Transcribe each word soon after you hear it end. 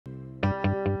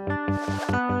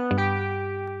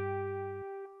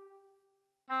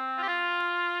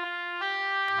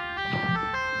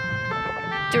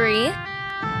Three,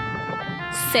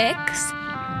 6,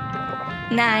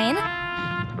 9,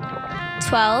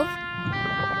 12,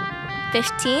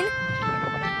 15,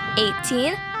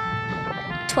 18,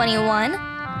 21,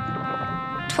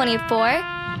 24,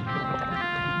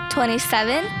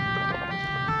 27,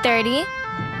 30,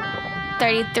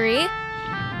 33,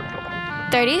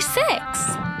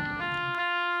 36.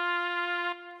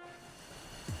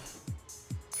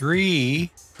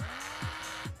 3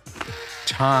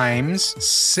 times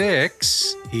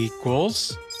 6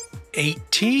 equals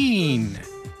 18.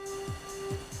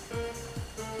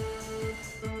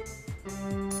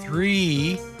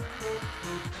 3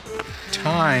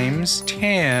 times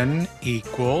 10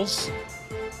 equals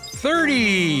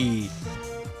 30.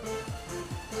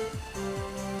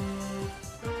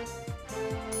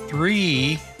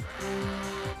 3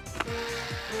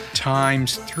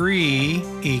 times 3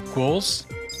 equals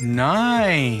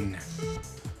 9.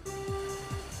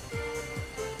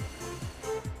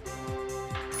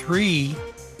 3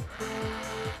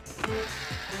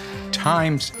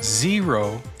 times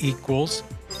 0 equals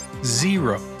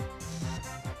 0.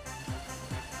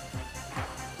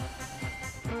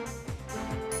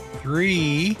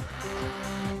 3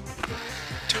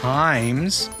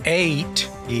 times 8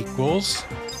 equals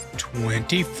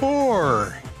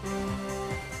 24.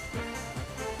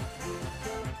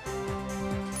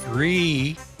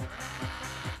 3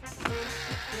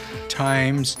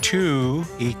 times 2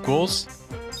 equals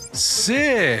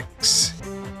 6.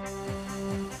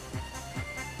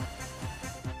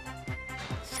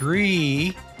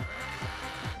 3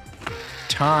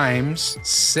 times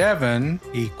 7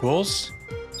 equals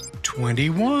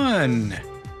 21.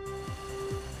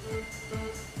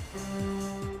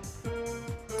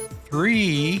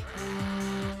 3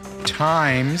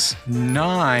 times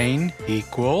 9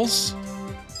 equals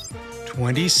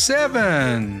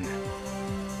 27.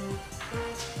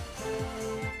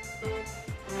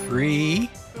 3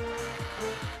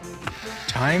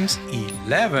 times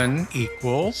 11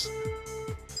 equals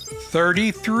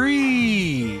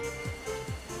 33.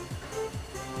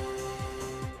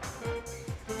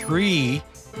 3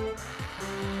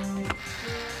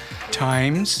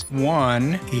 times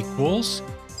 1 equals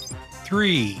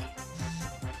 3.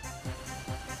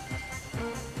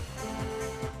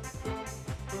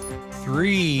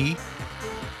 3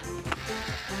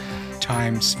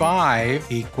 times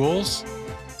 5 equals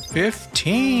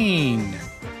 15.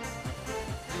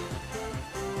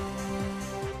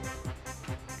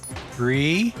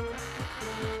 3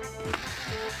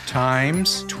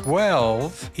 times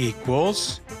 12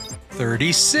 equals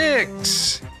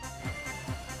 36.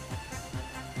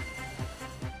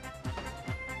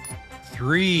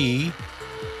 3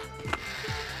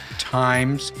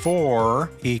 times 4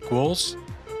 equals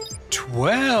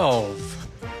 12.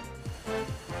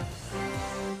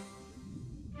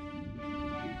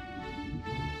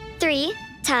 3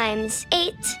 times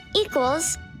 8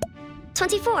 equals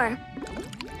 24.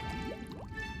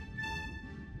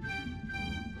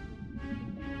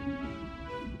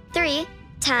 3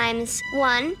 times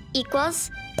 1 equals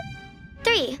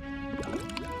 3.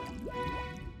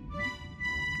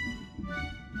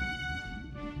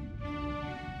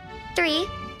 3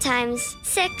 times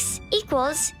 6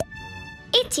 equals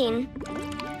 18.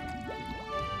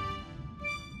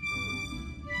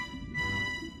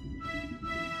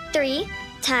 3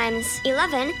 times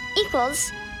 11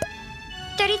 equals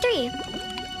 33.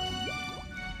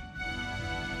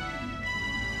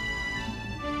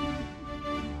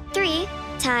 3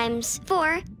 times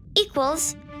 4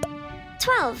 equals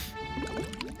 12.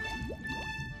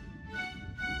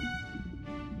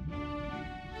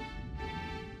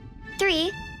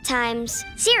 3 times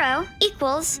 0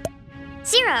 equals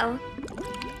 0.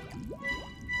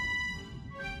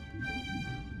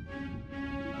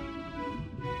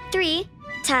 3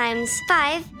 times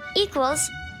 5 equals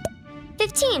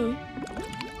 15.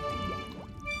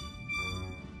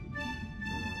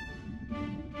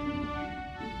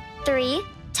 3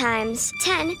 times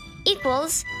 10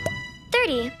 equals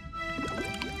 30.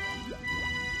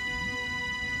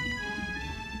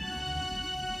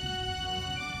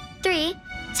 3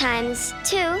 times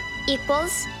 2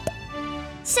 equals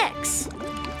 6.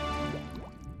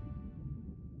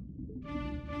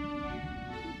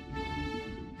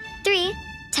 3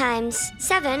 times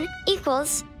 7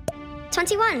 equals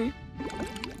 21.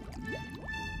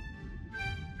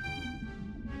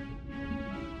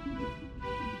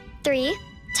 3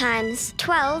 times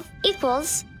 12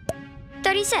 equals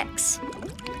 36.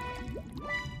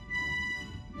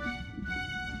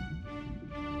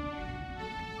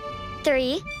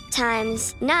 3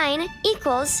 times 9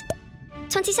 equals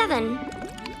 27.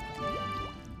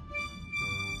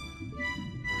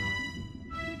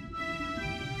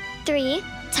 3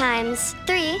 times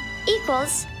 3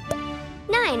 equals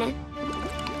 9.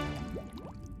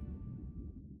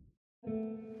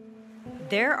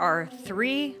 There are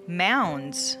 3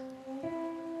 mounds.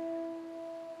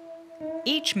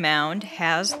 Each mound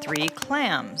has 3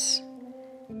 clams.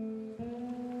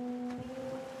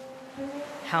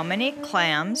 How many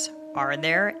clams are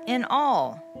there in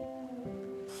all?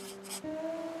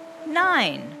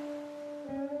 9.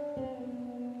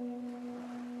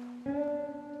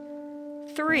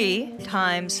 3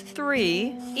 times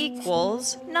 3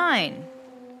 equals 9.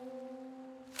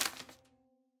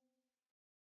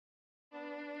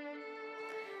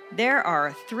 There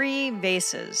are 3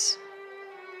 vases.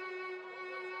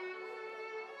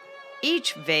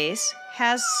 Each vase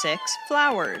has 6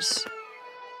 flowers.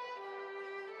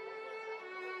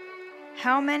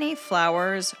 How many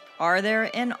flowers are there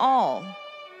in all?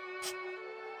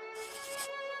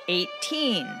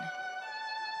 18.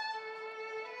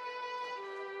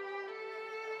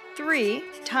 3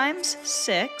 times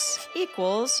 6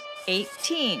 equals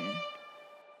 18.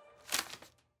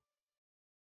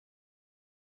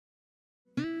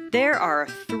 There are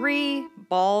 3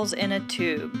 balls in a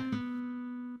tube.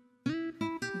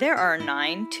 There are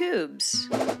 9 tubes.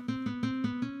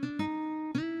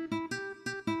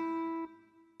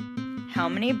 How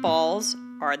many balls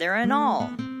are there in all?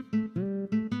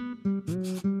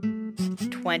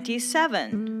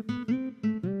 27.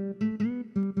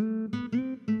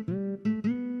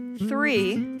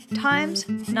 3 times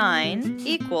 9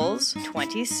 equals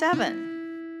 27.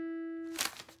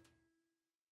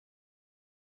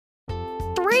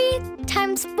 3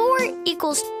 times 4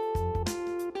 equals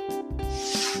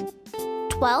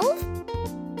 12?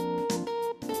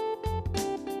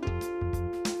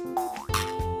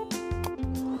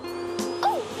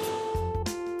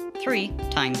 3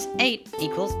 times 8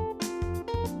 equals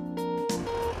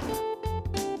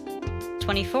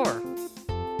 24.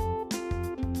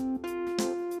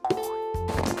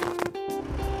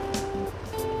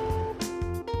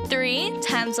 3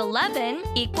 times 11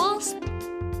 equals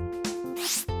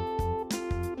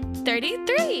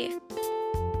 33.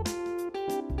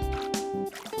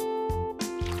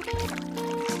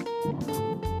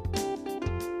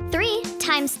 3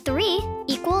 times 3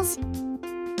 equals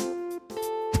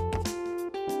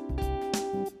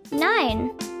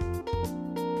 9.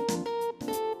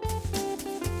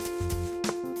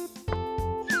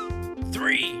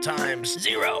 3 times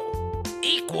 0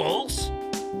 equals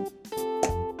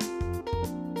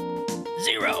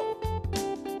 0.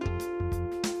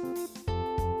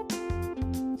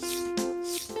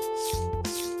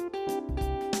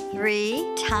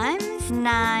 3 times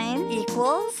 9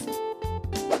 equals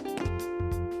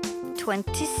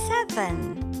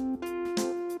 27.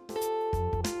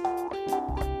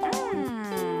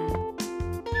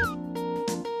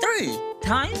 3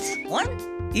 times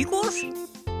 1 equals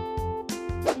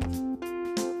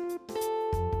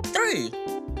 3.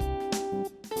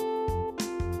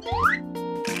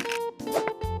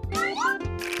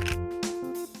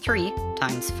 3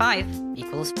 times 5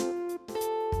 equals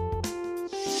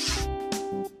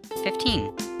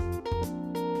 15.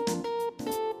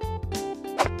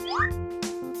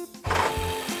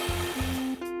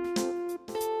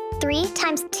 3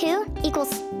 times 2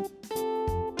 equals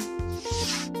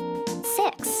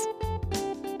 6.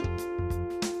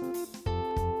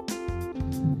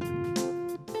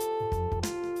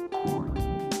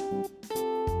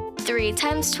 3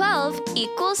 times 12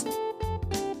 equals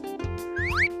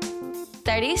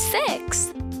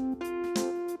 36.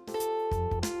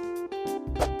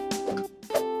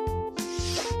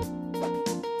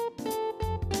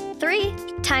 3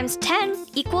 times 10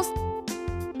 equals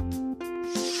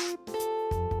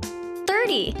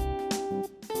 30.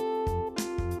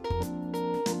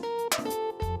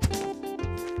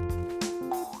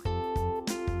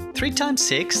 3 times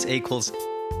 6 equals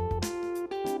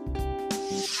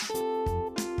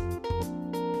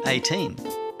 18.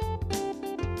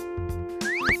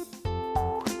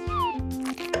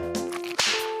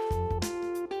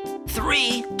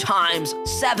 3 times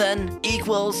 7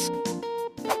 equals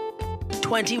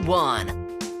 21.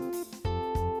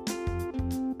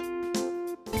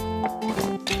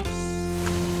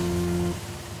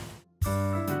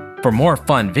 For more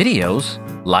fun videos,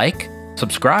 like,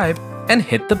 subscribe, and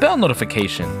hit the bell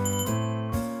notification.